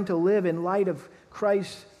to learn to live in light of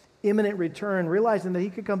Christ's imminent return, realizing that he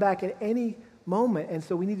could come back at any moment, and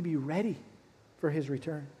so we need to be ready for his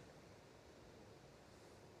return.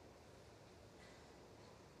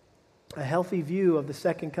 A healthy view of the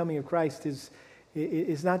second coming of Christ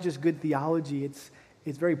is not just good theology,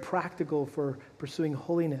 it's very practical for pursuing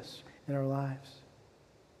holiness in our lives.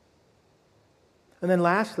 And then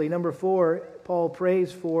lastly, number 4, Paul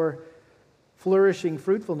prays for flourishing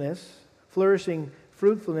fruitfulness. Flourishing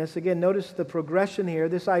fruitfulness. Again, notice the progression here.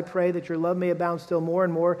 This I pray, that your love may abound still more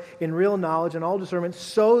and more in real knowledge and all discernment,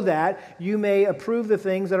 so that you may approve the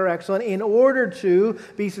things that are excellent, in order to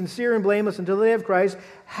be sincere and blameless until the day of Christ,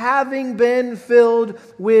 having been filled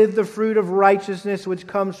with the fruit of righteousness which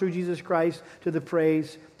comes through Jesus Christ, to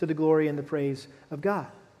the glory and the praise of God.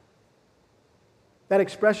 That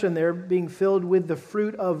expression there, being filled with the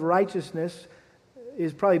fruit of righteousness,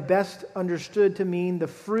 is probably best understood to mean the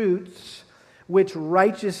fruits which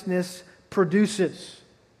righteousness produces.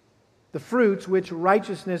 The fruits which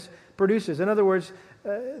righteousness produces. In other words,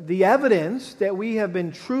 the evidence that we have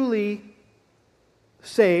been truly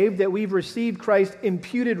saved, that we've received Christ's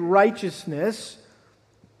imputed righteousness,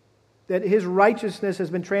 that his righteousness has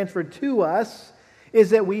been transferred to us,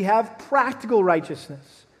 is that we have practical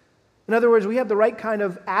righteousness. In other words, we have the right kind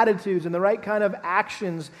of attitudes and the right kind of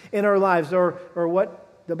actions in our lives, or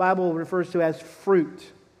what the Bible refers to as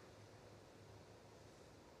fruit.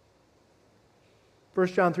 1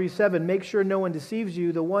 John 3:7, make sure no one deceives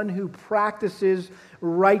you. The one who practices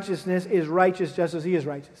righteousness is righteous just as he is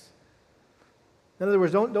righteous. In other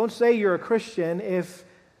words, don't say you're a Christian if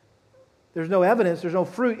there's no evidence, there's no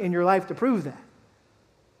fruit in your life to prove that.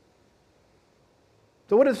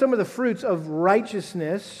 So what are some of the fruits of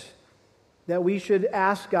righteousness that we should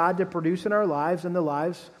ask God to produce in our lives and the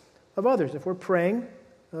lives of others? If we're praying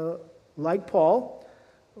like Paul,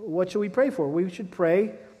 what should we pray for? We should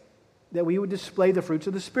pray that we would display the fruits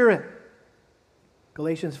of the Spirit.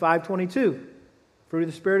 Galatians 5:22. Fruit of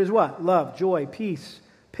the Spirit is what? Love, joy, peace,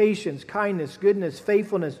 patience, kindness, goodness,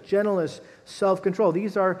 faithfulness, gentleness, self-control.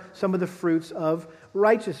 These are some of the fruits of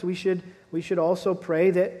righteousness. We should also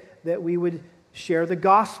pray that we would share the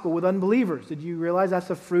gospel with unbelievers. Did you realize that's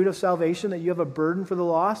a fruit of salvation, that you have a burden for the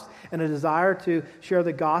lost and a desire to share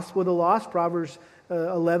the gospel with the lost? Proverbs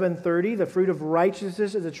 11:30, the fruit of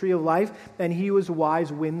righteousness is a tree of life, and he who is wise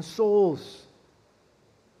wins souls.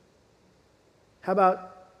 How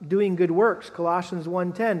about doing good works? Colossians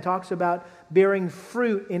 1:10 talks about bearing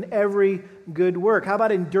fruit in every good work. How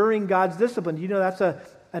about enduring God's discipline? Do you know that's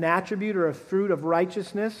an attribute or a fruit of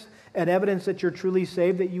righteousness? And evidence that you're truly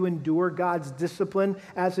saved, that you endure God's discipline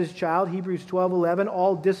as his child. Hebrews 12:11,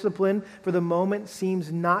 all discipline for the moment seems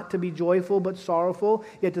not to be joyful but sorrowful,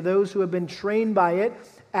 yet to those who have been trained by it,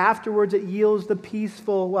 afterwards it yields the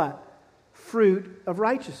peaceful what? Fruit of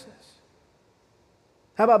righteousness.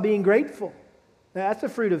 How about being grateful? Now, that's a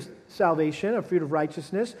fruit of salvation, a fruit of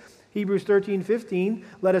righteousness. Hebrews 13:15,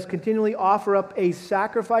 let us continually offer up a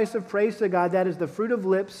sacrifice of praise to God, that is the fruit of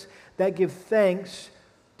lips that give thanks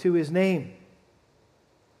to his name.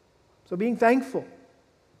 So being thankful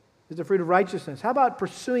is the fruit of righteousness. How about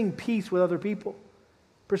pursuing peace with other people?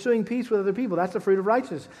 Pursuing peace with other people, that's the fruit of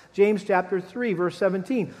righteousness. James chapter 3, verse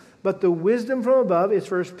 17. But the wisdom from above is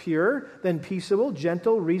first pure, then peaceable,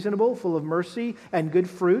 gentle, reasonable, full of mercy and good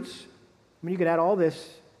fruits. I mean, you could add all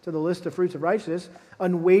this to the list of fruits of righteousness.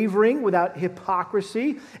 Unwavering, without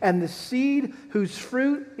hypocrisy, and the seed whose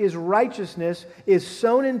fruit is righteousness is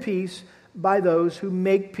sown in peace by those who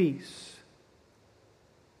make peace.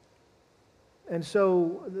 And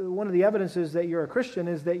so one of the evidences that you're a Christian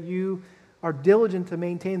is that you are diligent to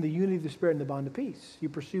maintain the unity of the Spirit and the bond of peace. You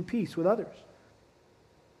pursue peace with others.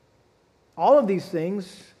 All of these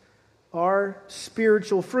things are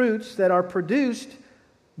spiritual fruits that are produced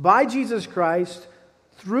by Jesus Christ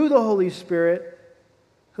through the Holy Spirit,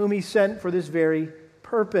 whom he sent for this very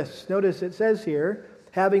purpose. Notice it says here,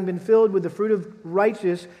 having been filled with the fruit of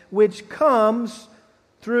righteousness, which comes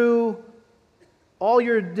through all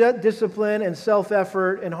your discipline and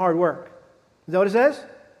self-effort and hard work. Is that what it says?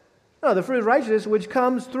 No, the fruit of righteousness, which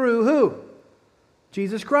comes through who?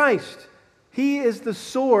 Jesus Christ. He is the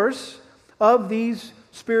source of these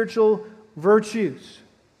spiritual virtues.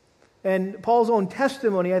 And Paul's own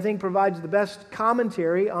testimony, I think, provides the best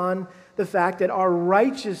commentary on the fact that our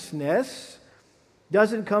righteousness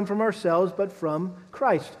doesn't come from ourselves, but from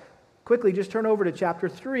Christ. Quickly, just turn over to chapter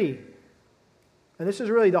 3. And this is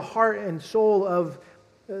really the heart and soul of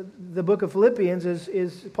the book of Philippians,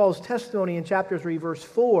 is Paul's testimony in chapter 3, verse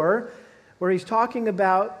 4, where he's talking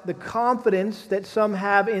about the confidence that some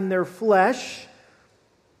have in their flesh.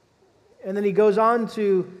 And then he goes on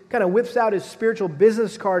to kind of whips out his spiritual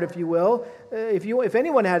business card, if you will. If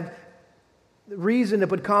anyone had reason to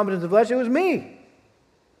put confidence in the flesh, it was me.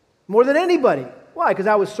 More than anybody. Why? Because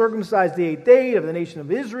I was circumcised the 8th day of the nation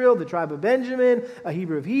of Israel, the tribe of Benjamin, a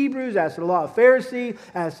Hebrew of Hebrews, as to the law of Pharisee,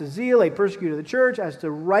 as to zeal, a persecutor of the church, as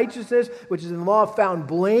to righteousness, which is in the law found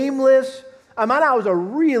blameless. I was a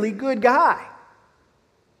really good guy.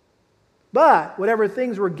 But whatever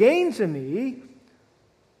things were gained to me,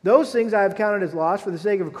 those things I have counted as loss for the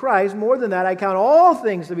sake of Christ. More than that, I count all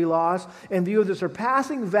things to be lost in view of the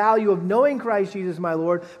surpassing value of knowing Christ Jesus my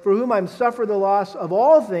Lord, for whom I'm suffered the loss of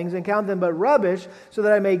all things and count them but rubbish, so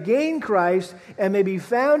that I may gain Christ and may be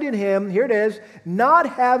found in Him, here it is, not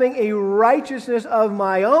having a righteousness of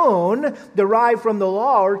my own derived from the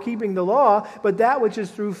law or keeping the law, but that which is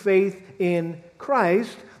through faith in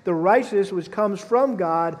Christ, the righteousness which comes from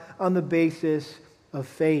God on the basis of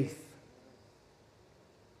faith.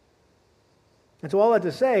 And so all that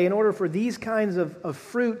to say, in order for these kinds of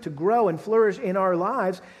fruit to grow and flourish in our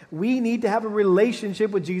lives, we need to have a relationship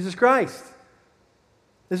with Jesus Christ.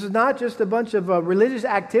 This is not just a bunch of religious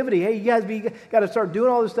activity. Hey, you guys got to start doing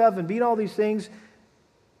all this stuff and being all these things.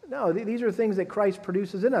 No, these are things that Christ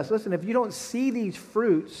produces in us. Listen, if you don't see these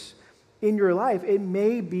fruits in your life, it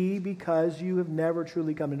may be because you have never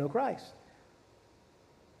truly come to know Christ.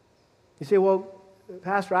 You say, well,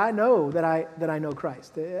 Pastor, I know that I know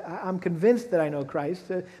Christ. I'm convinced that I know Christ,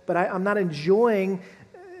 but I'm not enjoying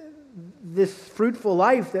this fruitful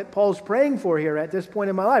life that Paul's praying for here at this point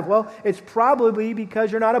in my life. Well, it's probably because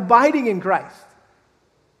you're not abiding in Christ.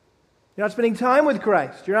 You're not spending time with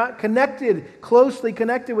Christ. You're not closely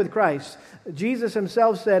connected with Christ. Jesus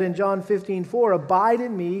himself said in John 15:4, "Abide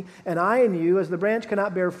in me, and I in you, as the branch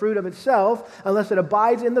cannot bear fruit of itself unless it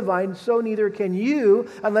abides in the vine, so neither can you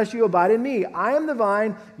unless you abide in me. I am the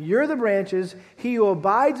vine, you're the branches. He who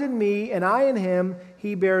abides in me, and I in him,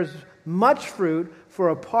 he bears much fruit, for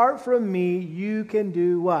apart from me, you can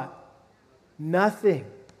do" what? Nothing.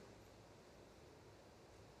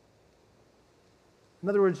 In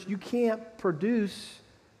other words, you can't produce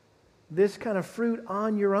this kind of fruit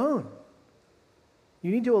on your own. You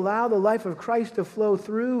need to allow the life of Christ to flow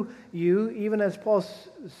through you, even as Paul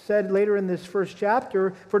said later in this first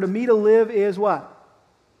chapter, for to me to live is what?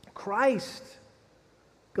 Christ.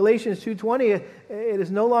 Galatians 2:20, it is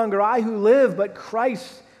no longer I who live, but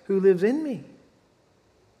Christ who lives in me.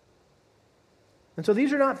 And so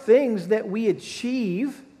these are not things that we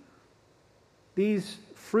achieve, these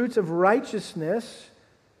fruits of righteousness.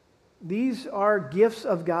 These are gifts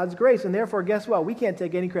of God's grace. And therefore, guess what? We can't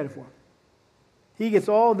take any credit for them. He gets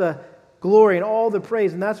all the glory and all the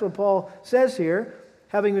praise. And that's what Paul says here.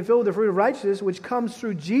 Having been filled with the fruit of righteousness, which comes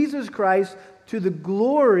through Jesus Christ to the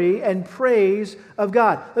glory and praise of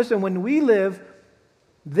God. Listen, when we live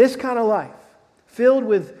this kind of life, filled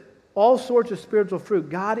with all sorts of spiritual fruit,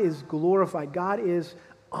 God is glorified. God is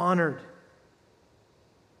honored.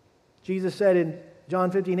 Jesus said in John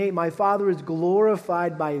 15:8, "My Father is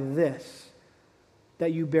glorified by this,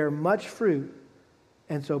 that you bear much fruit,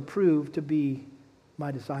 and so prove to be my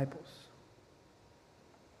disciples."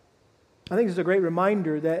 I think this is a great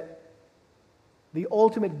reminder that the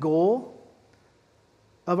ultimate goal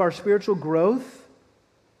of our spiritual growth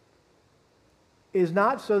is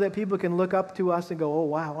not so that people can look up to us and go, "Oh,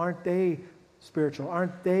 wow, aren't they spiritual?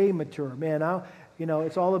 Aren't they mature? Man,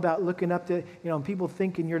 it's all about looking up to, and people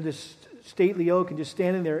thinking you're this stately oak and just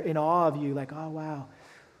standing there in awe of you, like, oh, wow."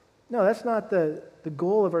 No, that's not the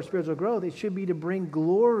goal of our spiritual growth. It should be to bring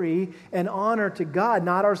glory and honor to God,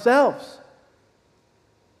 not ourselves.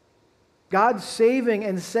 God's saving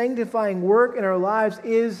and sanctifying work in our lives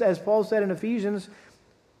is, as Paul said in Ephesians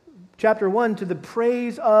chapter 1, to the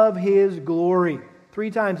praise of His glory.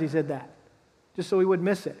 3 times he said that, just so we wouldn't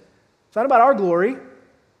miss it. It's not about our glory.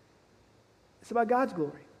 It's about God's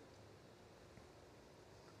glory.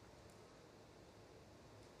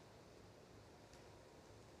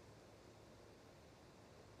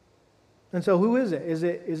 And so who is it?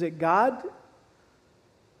 Is it God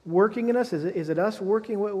working in us? Is it us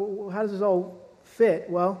working? How does this all fit?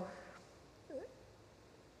 Well,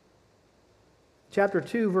 chapter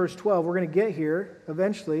 2, verse 12, we're going to get here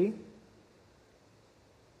eventually.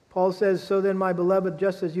 Paul says, "So then, my beloved,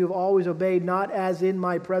 just as you have always obeyed, not as in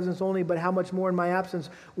my presence only, but how much more in my absence,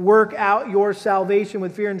 work out your salvation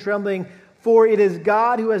with fear and trembling, for it is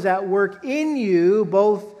God who is at work in you,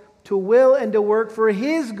 both to will and to work for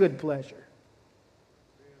His good pleasure."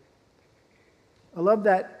 I love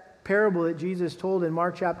that parable that Jesus told in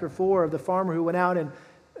Mark chapter 4 of the farmer who went out and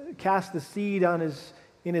cast the seed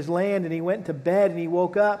in his land, and he went to bed and he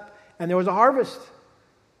woke up and there was a harvest.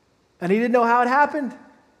 And he didn't know how it happened.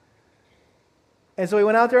 And so he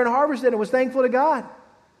went out there and harvested and was thankful to God.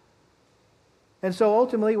 And so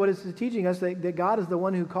ultimately what it's teaching us that God is the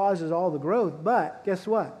one who causes all the growth. But guess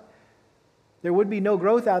what? There would be no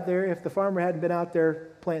growth out there if the farmer hadn't been out there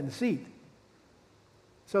planting the seed.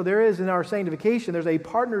 So there is in our sanctification, there's a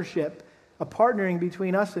partnership, a partnering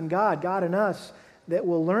between us and God and us, that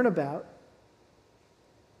we'll learn about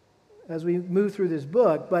as we move through this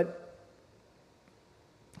book. But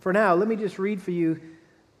for now, let me just read for you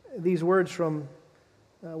these words from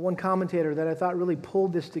one commentator that I thought really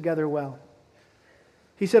pulled this together well.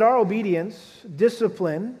 He said, "Our obedience,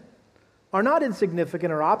 discipline, are not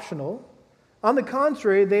insignificant or optional. On the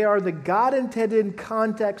contrary, they are the God-intended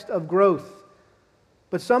context of growth.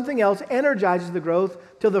 But something else energizes the growth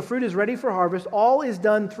till the fruit is ready for harvest. All is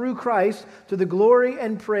done through Christ to the glory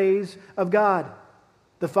and praise of God.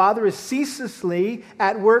 The Father is ceaselessly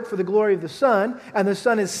at work for the glory of the Son, and the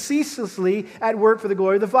Son is ceaselessly at work for the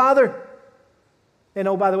glory of the Father." And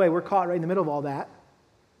oh, by the way, we're caught right in the middle of all that.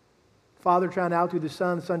 Father trying to outdo the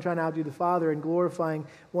Son trying to outdo the Father, and glorifying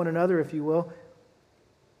one another, if you will.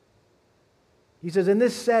 He says, in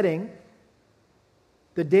this setting,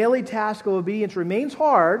 the daily task of obedience remains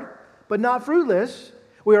hard, but not fruitless.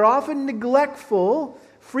 We are often neglectful,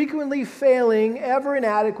 frequently failing, ever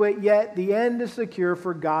inadequate, yet the end is secure,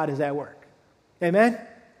 for God is at work. Amen?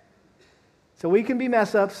 So we can be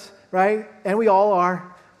mess-ups, right? And we all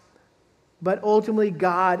are. But ultimately,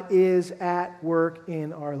 God is at work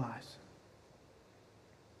in our lives.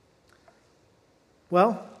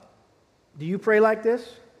 Well, do you pray like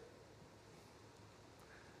this?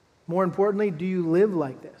 More importantly, do you live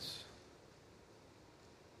like this?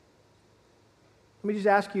 Let me just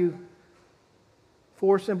ask you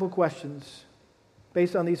 4 simple questions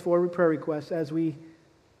based on these 4 prayer requests as we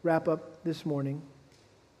wrap up this morning.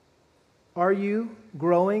 Are you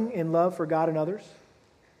growing in love for God and others?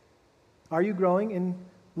 Are you growing in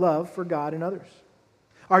love for God and others?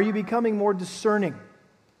 Are you becoming more discerning?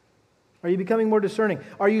 Are you becoming more discerning?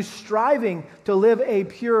 Are you striving to live a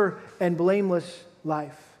pure and blameless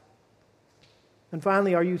life? And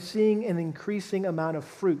finally, are you seeing an increasing amount of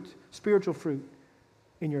fruit, spiritual fruit,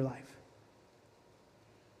 in your life?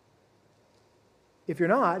 If you're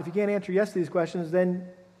not, if you can't answer yes to these questions, then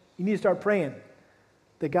you need to start praying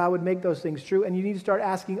that God would make those things true, and you need to start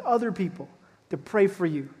asking other people to pray for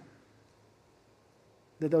you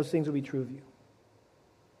that those things will be true of you.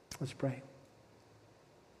 Let's pray.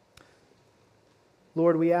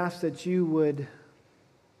 Lord, we ask that you would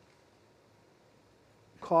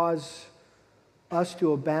cause us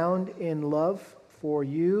to abound in love for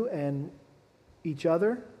you and each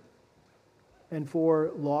other, and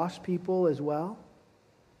for lost people as well.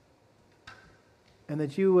 And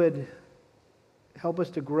that you would help us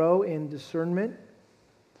to grow in discernment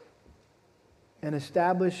and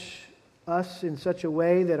establish us in such a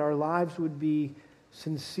way that our lives would be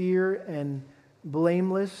sincere and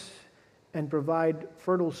blameless and provide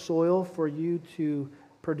fertile soil for you to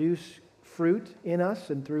produce fruit in us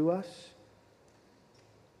and through us,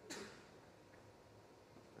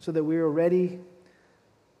 so that we are ready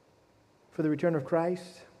for the return of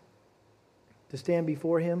Christ, to stand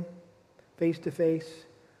before Him face to face.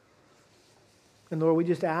 And Lord, we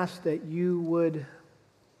just ask that you would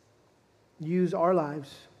use our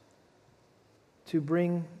lives to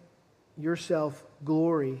bring yourself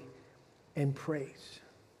glory and praise.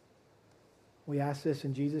 We ask this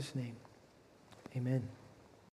in Jesus' name. Amen.